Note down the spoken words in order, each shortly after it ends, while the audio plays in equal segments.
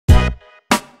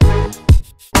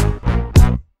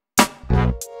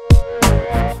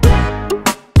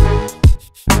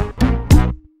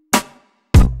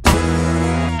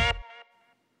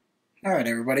Alright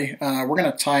everybody, we're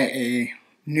going to tie a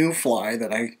new fly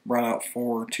that I brought out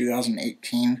for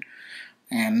 2018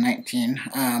 and 19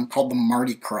 called the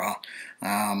Mardi Craw.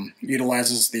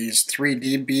 Utilizes these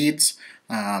 3D beads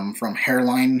from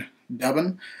Hairline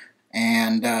Dubbin,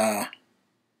 and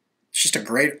it's just a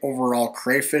great overall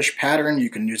crayfish pattern. You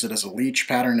can use it as a leech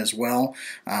pattern as well.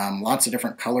 Lots of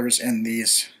different colors in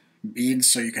these beads,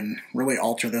 so you can really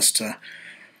alter this to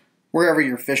wherever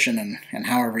you're fishing and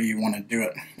however you want to do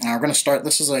it. We're going to start,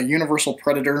 this is a Universal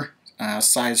Predator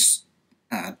size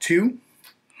 2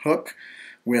 hook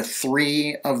with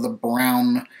 3 of the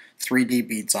brown 3D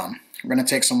beads on. We're going to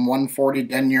take some 140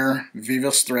 denier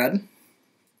Vivus thread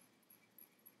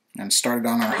and start it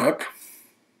on our hook.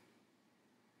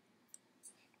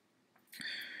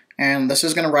 And this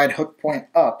is going to ride hook point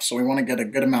up, so we want to get a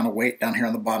good amount of weight down here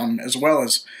on the bottom, as well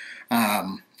as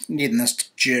needing this to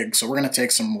jig. So we're going to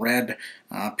take some red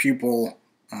pupil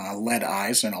lead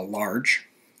eyes in a large.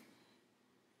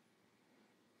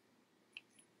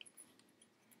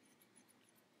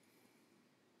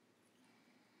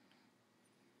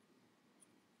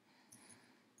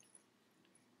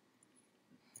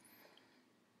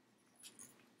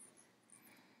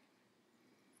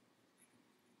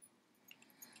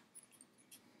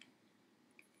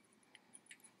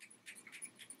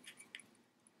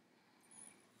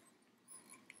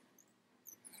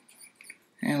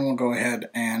 And we'll go ahead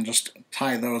and just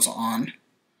tie those on,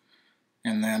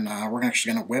 and then we're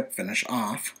actually going to whip finish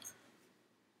off.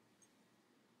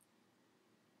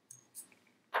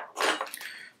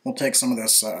 We'll take some of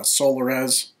this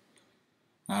Solarez,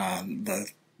 the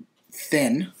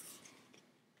thin,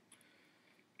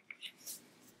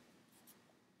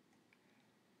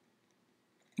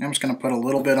 I'm just going to put a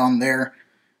little bit on there.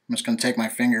 I'm just going to take my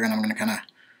finger and I'm going to kind of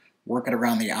work it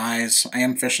around the eyes. I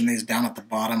am fishing these down at the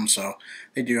bottom, so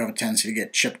they do have a tendency to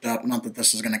get chipped up. Not that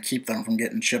this is going to keep them from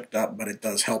getting chipped up, but it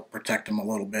does help protect them a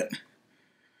little bit.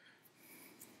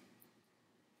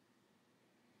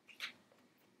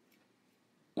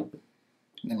 And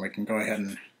then we can go ahead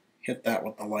and hit that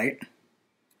with the light.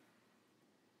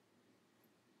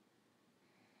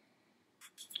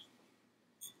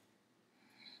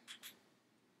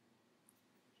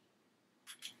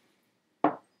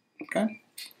 Okay.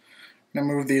 I'm going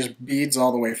to move these beads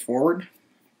all the way forward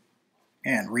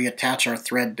and reattach our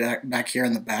thread back here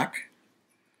in the back.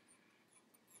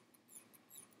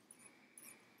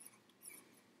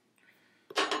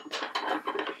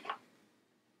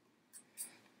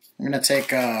 I'm going to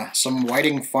take some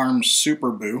Whiting Farms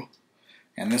Super Boo,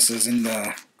 and this is in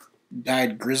the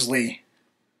dyed grizzly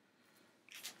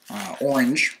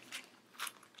orange,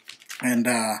 and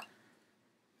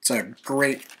it's a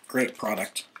great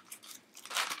product.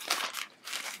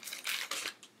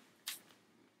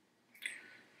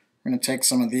 I'm going to take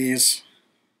some of these,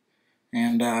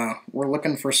 and we're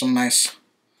looking for some nice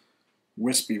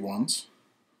wispy ones,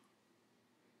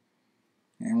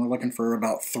 and we're looking for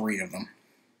about 3 of them.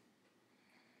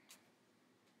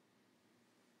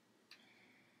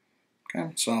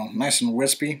 Okay, so nice and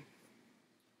wispy.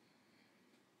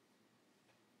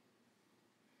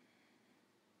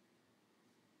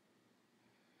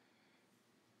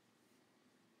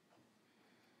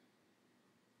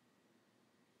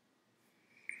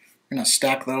 I'm going to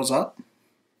stack those up.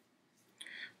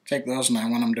 Take those, and I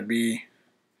want them to be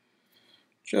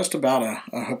just about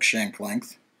a hook shank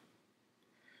length.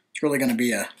 It's really going to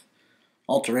be a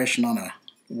alteration on a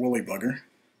woolly bugger.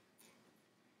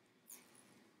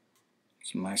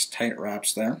 Some nice tight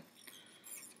wraps there.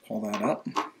 Pull that up.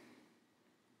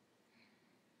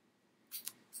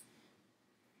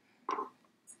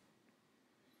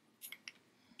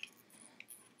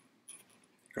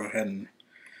 Go ahead and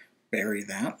bury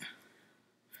that.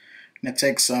 I'm going to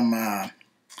take some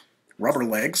rubber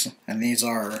legs, and these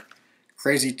are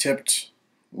crazy tipped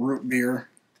root beer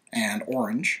and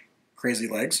orange crazy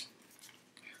legs.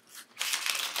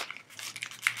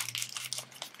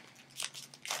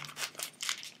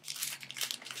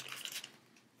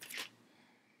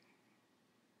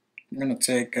 I'm going to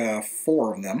take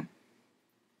 4 of them.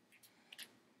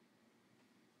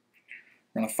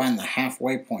 I'm going to find the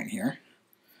halfway point here.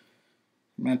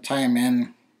 I'm going to tie them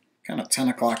in kind of 10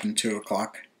 o'clock and 2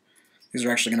 o'clock. These are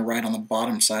actually going to ride on the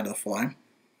bottom side of the fly.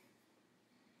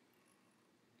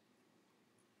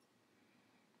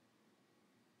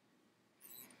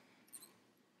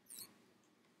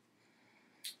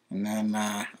 And then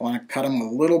I want to cut them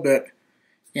a little bit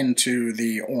into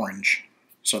the orange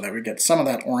so that we get some of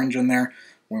that orange in there.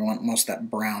 We want most of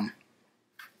that brown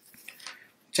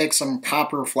take some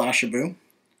copper Flashabou.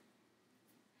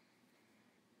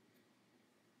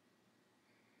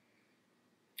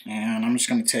 And I'm just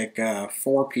going to take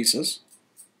 4 pieces.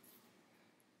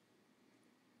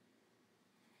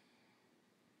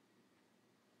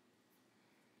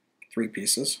 Three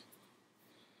pieces.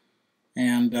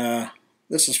 And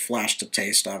this is flash to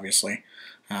taste, obviously,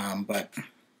 but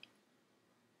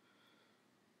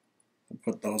we'll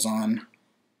put those on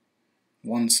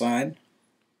one side.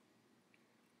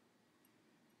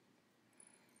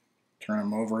 Turn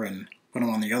them over and put them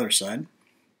on the other side.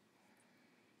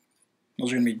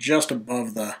 Those are going to be just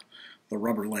above the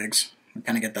rubber legs.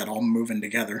 Kind of get that all moving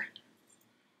together.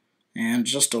 And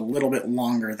just a little bit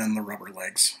longer than the rubber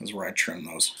legs is where I trim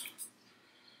those.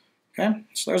 Okay,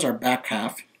 so there's our back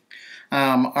half.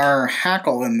 Our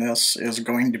hackle in this is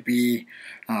going to be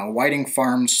Whiting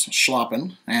Farms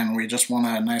Schlappen, and we just want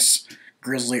a nice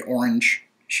grizzly orange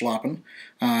Schlappen.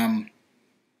 We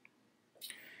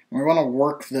want to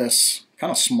work this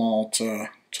kind of small to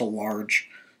large,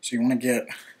 so you want to get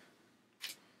a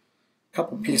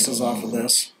couple pieces off of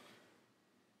this.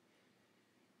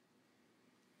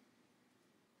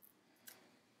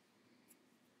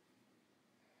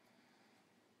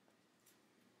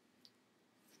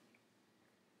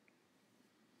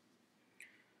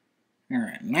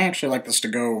 Alright, and I actually like this to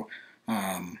go,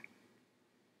 I'm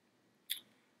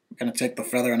going to take the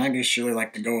feather, and I usually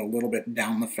like to go a little bit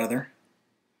down the feather.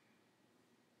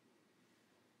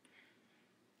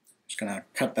 Just going to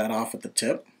cut that off at the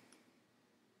tip.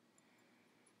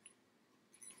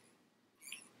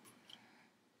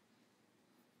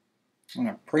 I'm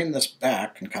going to preen this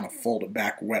back and kind of fold it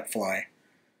back wet fly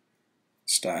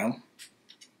style.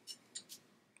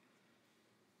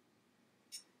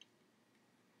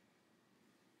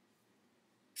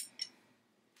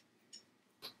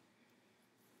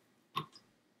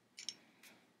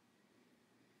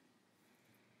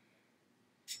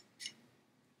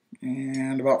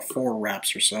 And about 4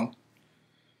 wraps or so.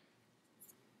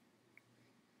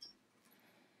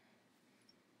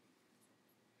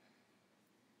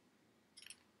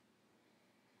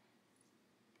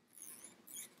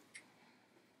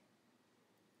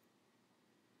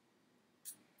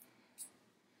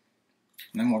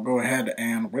 And then we'll go ahead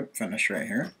and whip finish right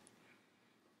here.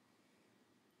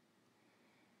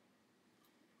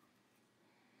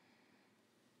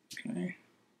 Okay.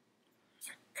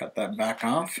 Cut that back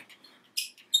off.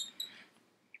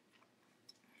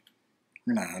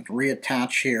 We're going to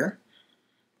reattach here.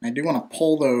 I do want to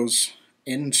pull those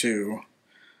into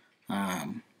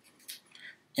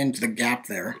the gap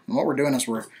there. And what we're doing is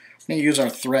we're going to use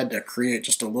our thread to create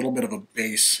just a little bit of a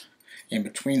base in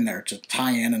between there to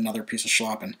tie in another piece of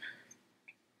Schlappen.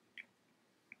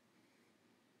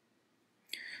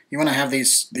 You want to have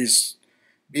these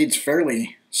beads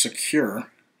fairly secure,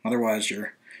 otherwise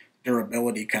your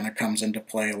durability kind of comes into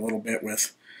play a little bit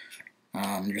with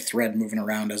your thread moving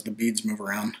around as the beads move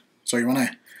around. So you want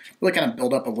to really kind of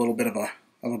build up a little bit of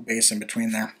a base in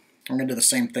between there. I'm going to do the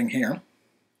same thing here.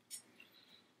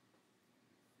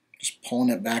 Just pulling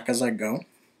it back as I go.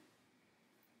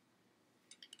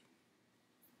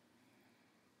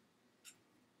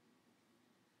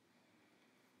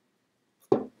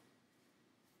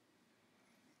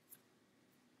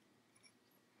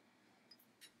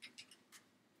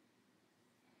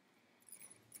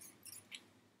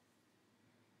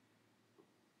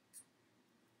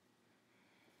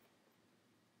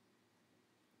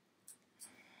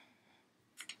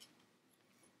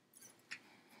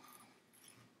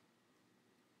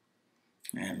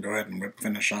 And go ahead and whip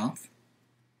finish off.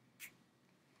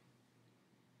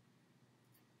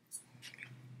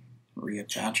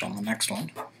 Reattach on the next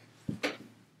one.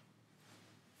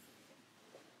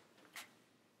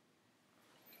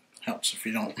 Helps if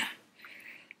you don't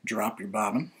drop your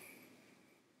bobbin.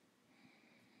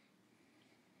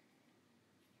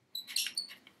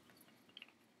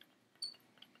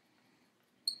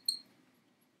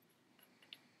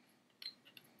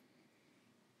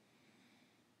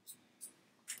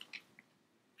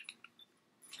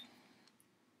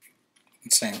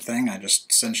 Same thing, I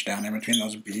just cinch down in between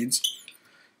those beads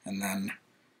and then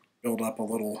build up a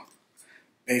little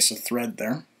base of thread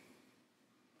there.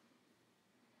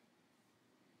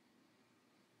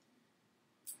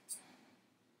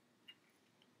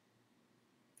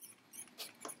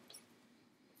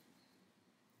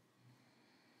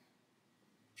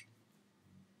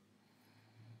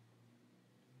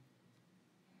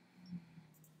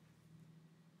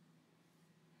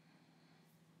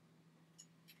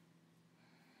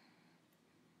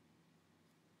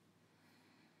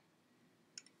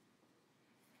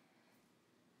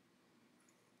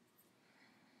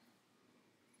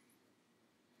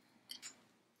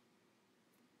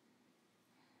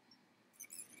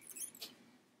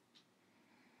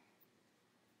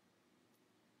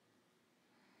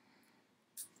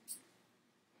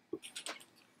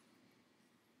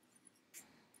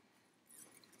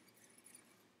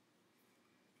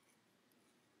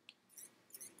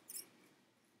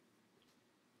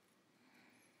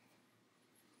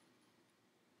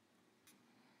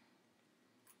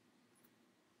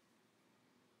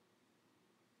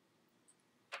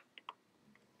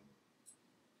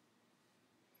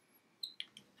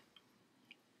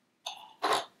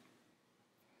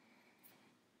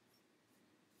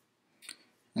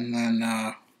 And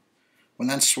then when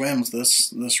that swims,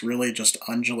 this really just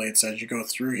undulates as you go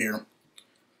through here.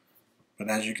 But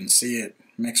as you can see, it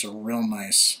makes a real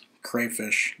nice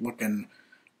crayfish looking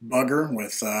bugger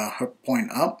with hook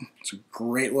point up. It's a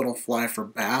great little fly for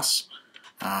bass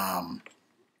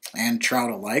and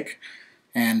trout alike,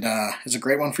 and it's a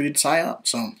great one for you to tie up.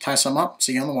 So tie some up,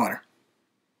 see you on the water.